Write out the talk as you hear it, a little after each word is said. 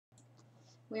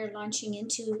We're launching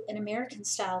into an American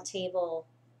style table.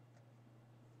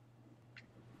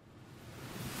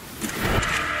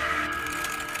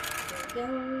 There we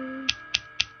go.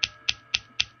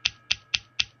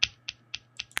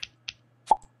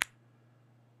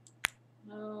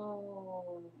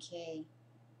 Okay.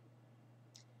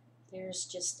 There's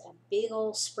just a big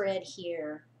old spread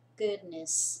here.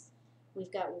 Goodness.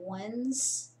 We've got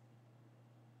ones.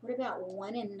 What about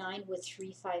 1 and 9 with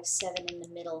 3, 5, 7 in the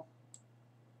middle?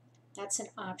 That's an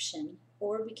option.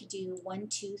 Or we could do 1,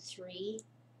 2, 3.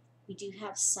 We do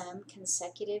have some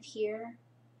consecutive here.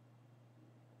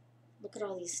 Look at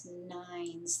all these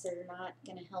 9s. They're not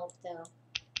going to help though.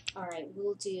 Alright,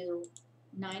 we'll do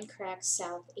 9 cracks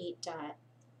south, 8 dot.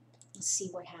 Let's see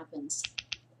what happens.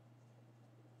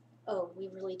 Oh, we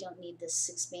really don't need this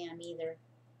 6 bam either.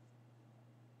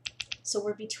 So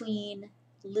we're between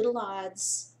little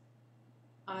odds,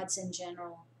 odds in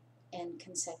general, and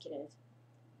consecutive.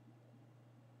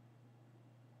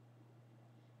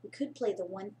 We could play the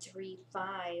 1, 3,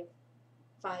 5,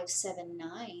 5, 7,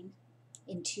 9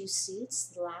 in 2 suits,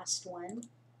 the last one.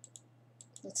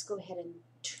 Let's go ahead and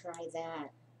try that.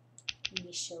 Let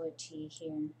me show it to you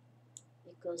here.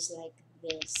 It goes like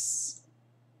this.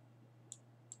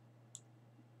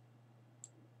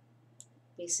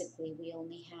 Basically, we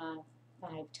only have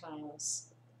 5 tiles.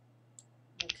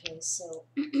 Okay, so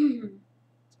the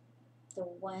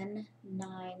 1,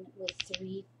 9 with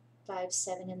 3, 5,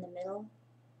 7 in the middle.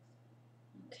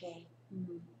 Okay.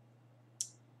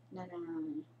 No,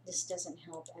 this doesn't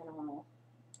help at all.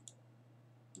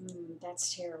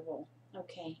 That's terrible.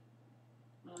 Okay.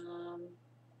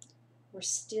 We're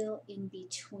still in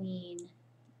between.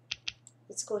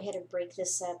 Let's go ahead and break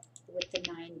this up with the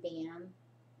 9 bam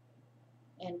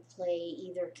and play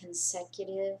either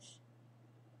consecutive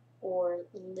or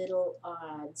little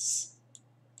odds.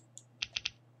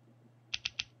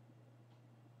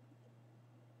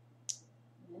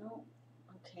 No.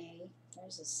 Okay,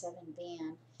 there's a 7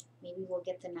 bam. Maybe we'll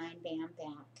get the 9 bam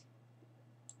back.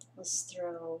 Let's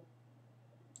throw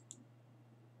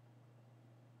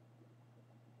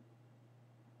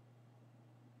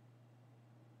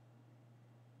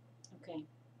okay.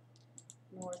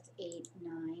 North 8,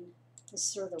 9.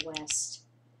 Let's throw the west.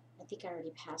 I think I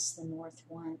already passed the north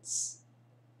once.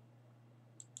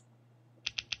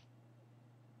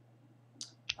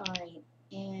 Alright,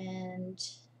 and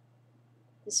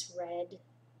this red.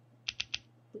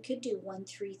 We could do 1,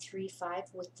 3, 3, 5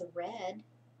 with the red.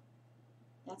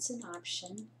 That's an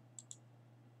option.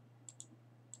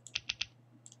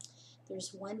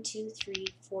 There's 1, 2, 3,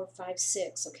 4, 5,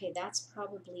 6. Okay, that's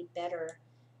probably better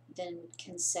than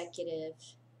consecutive.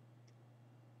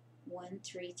 1,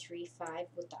 3, 3, 5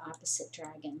 with the opposite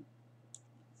dragon.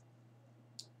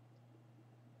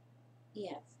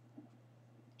 Yeah.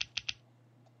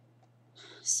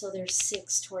 So there's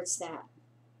 6 towards that.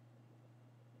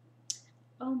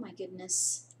 Oh my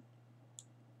goodness.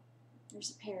 There's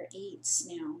a pair of 8s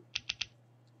now.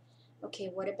 Okay,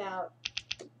 what about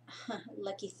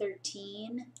lucky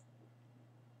 13?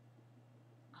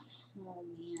 Oh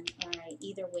man. Alright,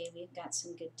 either way, we've got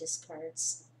some good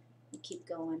discards. We keep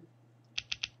going.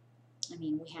 I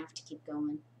mean, we have to keep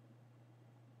going.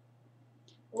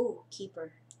 Oh,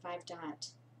 keeper, 5 dot.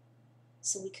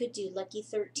 So we could do lucky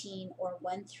 13 or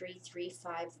 1, 3, 3,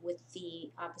 5 with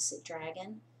the opposite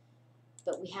dragon.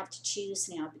 But we have to choose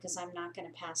now because I'm not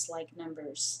going to pass like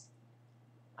numbers.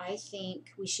 I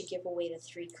think we should give away the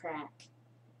 3 crack.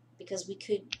 Because we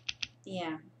could,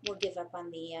 yeah, we'll give up on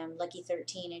the lucky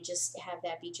 13 and just have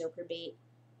that be joker bait.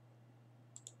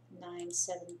 9,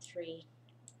 7, 3.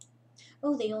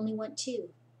 Oh, they only want 2.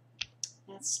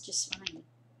 That's just fine.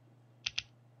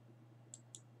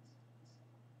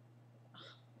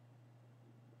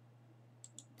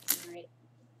 Alright.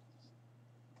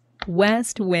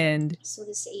 West wind. So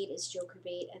this 8 is joker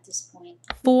bait at this point.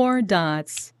 4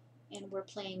 dots. And we're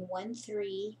playing 1,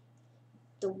 3.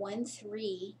 The 1,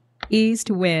 3.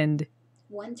 East wind.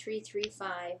 1, 3, 3,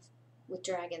 5 with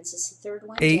dragons. It's the third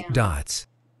one 8 down. dots.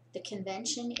 The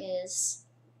convention is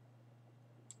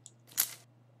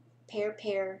pair,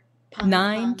 pair, pung,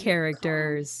 9 pung,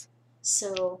 characters. Kong.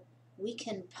 So we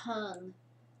can pung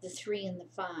the 3 and the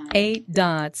 5. 8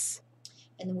 dots.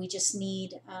 And then we just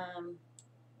need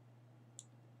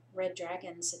red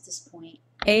dragons at this point.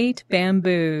 8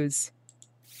 bamboos.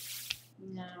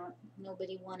 No,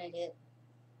 nobody wanted it.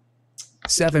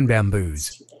 7 bamboos.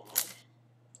 It's too bad.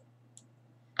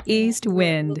 East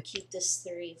wind. We'll keep this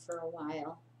 3 for a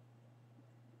while.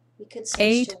 We could switch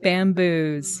 8 to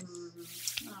bamboos.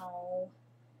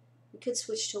 We could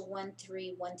switch to 1,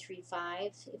 3, 1, 3,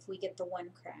 5 if we get the 1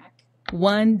 crack.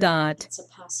 1 dot. It's a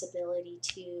possibility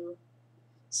too.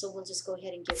 So we'll just go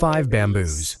ahead and get 5 rid of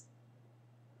bamboos. these.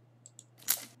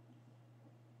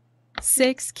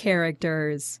 6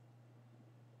 characters.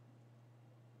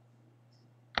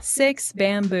 6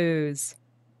 bamboos.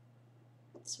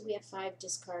 So we have 5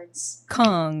 discards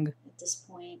Kong. at this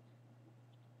point.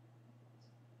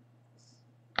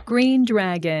 Green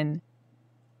dragon.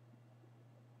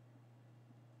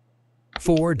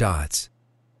 4 dots.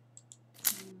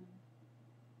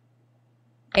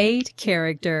 8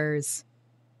 characters.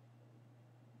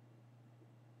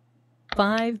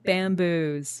 5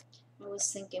 bamboos. I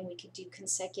was thinking we could do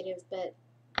consecutive, but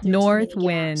North too many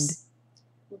wind. gaps.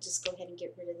 We'll just go ahead and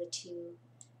get rid of the 2.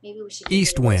 Maybe we should get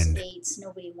East rid of those wind. 8s.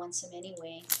 Nobody wants them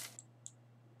anyway.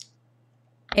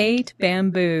 8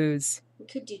 bamboos. We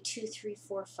could do 2, 3,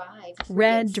 4, 5. If we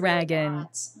Red get 4 dragon.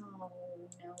 dots. Oh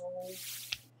no.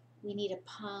 We need a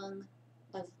pung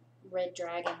of red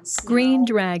dragons. Green now,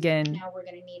 dragon. Now we're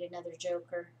going to need another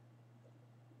joker.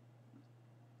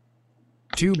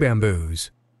 2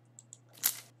 bamboos.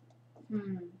 8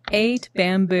 What about 2,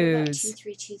 bamboos.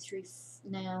 3, 2, 3?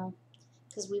 No.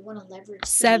 Because we want to leverage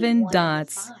 7 the 1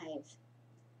 dots. and the 5.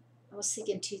 I was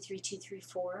thinking 2, 3, 2, 3,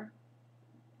 4.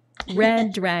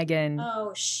 Red dragon.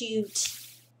 Oh, shoot.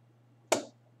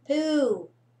 Pooh.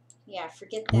 Yeah,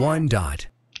 forget that. 1 dot.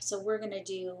 So we're going to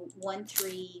do 1,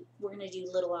 3. We're going to do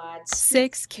little odds. 6 And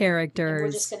we're just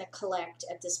characters. going to collect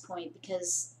at this point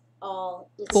because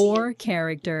let's 4 see, we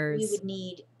characters. would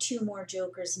need 2 more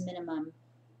jokers minimum.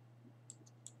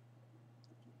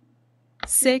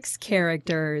 6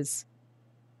 characters.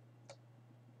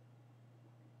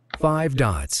 5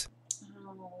 dots.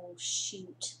 Oh,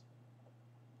 shoot.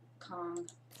 Kong.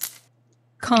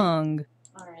 Kong.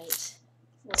 All right.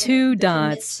 We're 2 gonna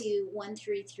dots. Commit to 1,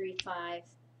 3, 3, 5.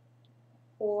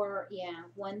 Or, yeah,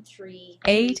 1, 3,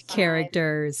 8 3, 5.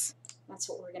 characters. That's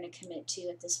what we're going to commit to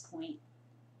at this point.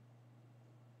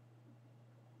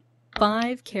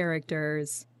 5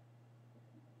 characters.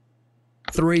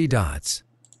 3 dots.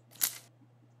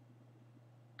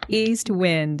 East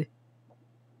wind.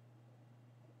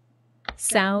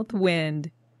 South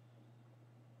wind.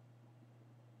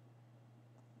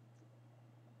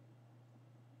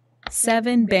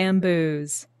 7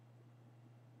 bamboos.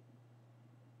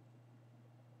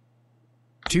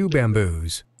 2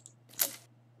 bamboos.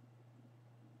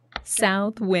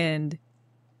 South wind.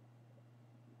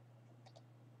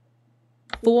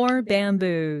 4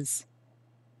 bamboos.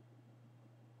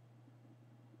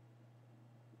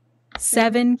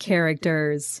 7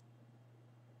 characters.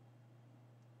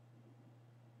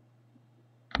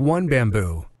 1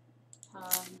 bamboo.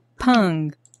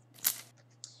 Pung.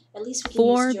 At least we can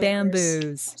 4 use jokers.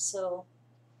 bamboos. So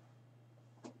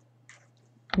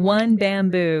 1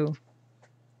 bamboo.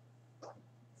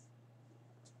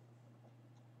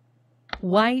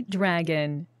 White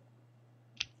dragon.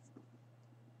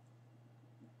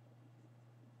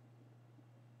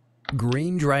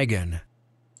 Green dragon.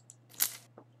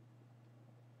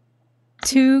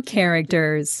 2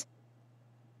 characters.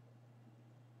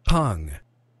 Pung.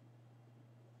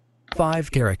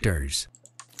 5 characters.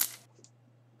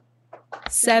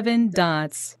 7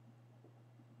 dots.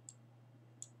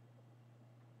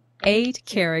 8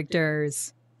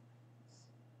 characters.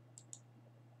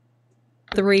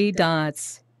 3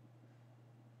 dots.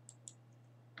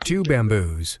 2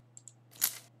 bamboos.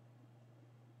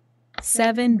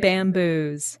 7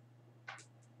 bamboos.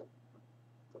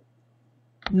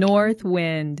 North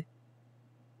wind.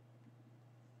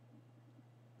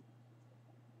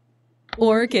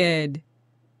 Orchid.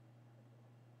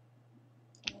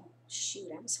 oh, shoot,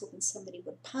 I was hoping somebody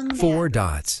would pung that. 4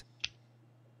 dots.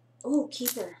 Oh,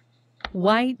 keeper.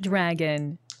 White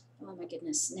dragon. Oh my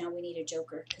goodness. Now we need a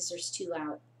joker because there's 2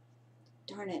 out.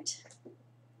 Darn it.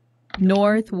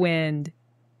 North wind.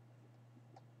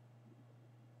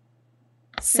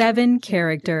 7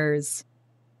 characters.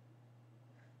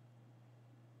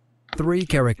 3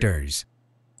 characters.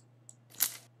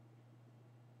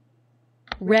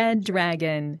 Red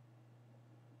dragon.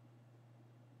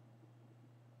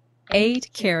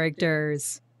 8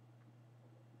 characters.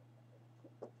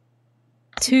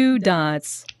 2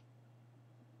 dots.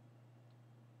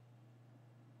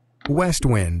 West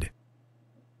wind.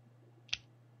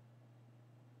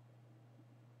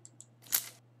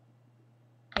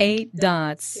 8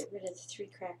 dots. Get rid of the 3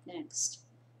 crack next.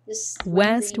 This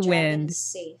West green dragon wind. is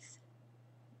safe.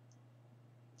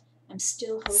 I'm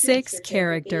still hoping 6 for joker bait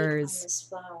characters. on this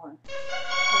flower.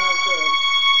 Oh, good.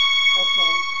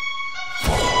 Okay.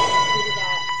 We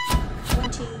got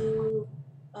 1, 2,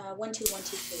 1, 2, 1,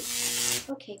 2,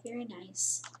 3. Okay, very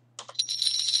nice.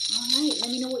 All right, let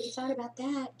me know what you thought about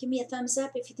that. Give me a thumbs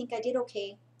up if you think I did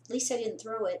okay. At least I didn't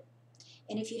throw it.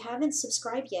 And if you haven't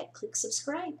subscribed yet, click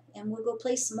subscribe and we'll go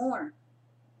play some more.